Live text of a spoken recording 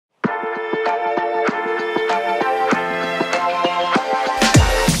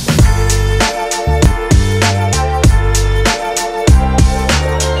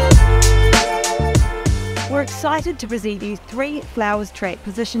delighted to present you 3 flowers track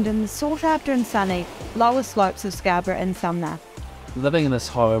positioned in the sought after and sunny lower slopes of Scarborough and Sumner. Living in this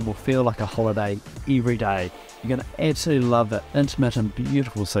home will feel like a holiday every day. You're going to absolutely love the intimate and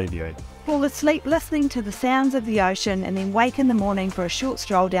beautiful sea view. Fall asleep listening to the sounds of the ocean and then wake in the morning for a short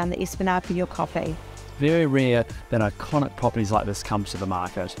stroll down the Esplanade for your coffee. Very rare that iconic properties like this come to the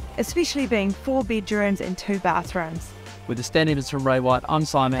market. Especially being 4 bedrooms and 2 bathrooms. With the standards from Ray White, I'm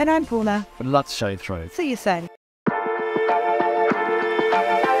Simon. And I'm Paula. I'd love to show you through. See you soon.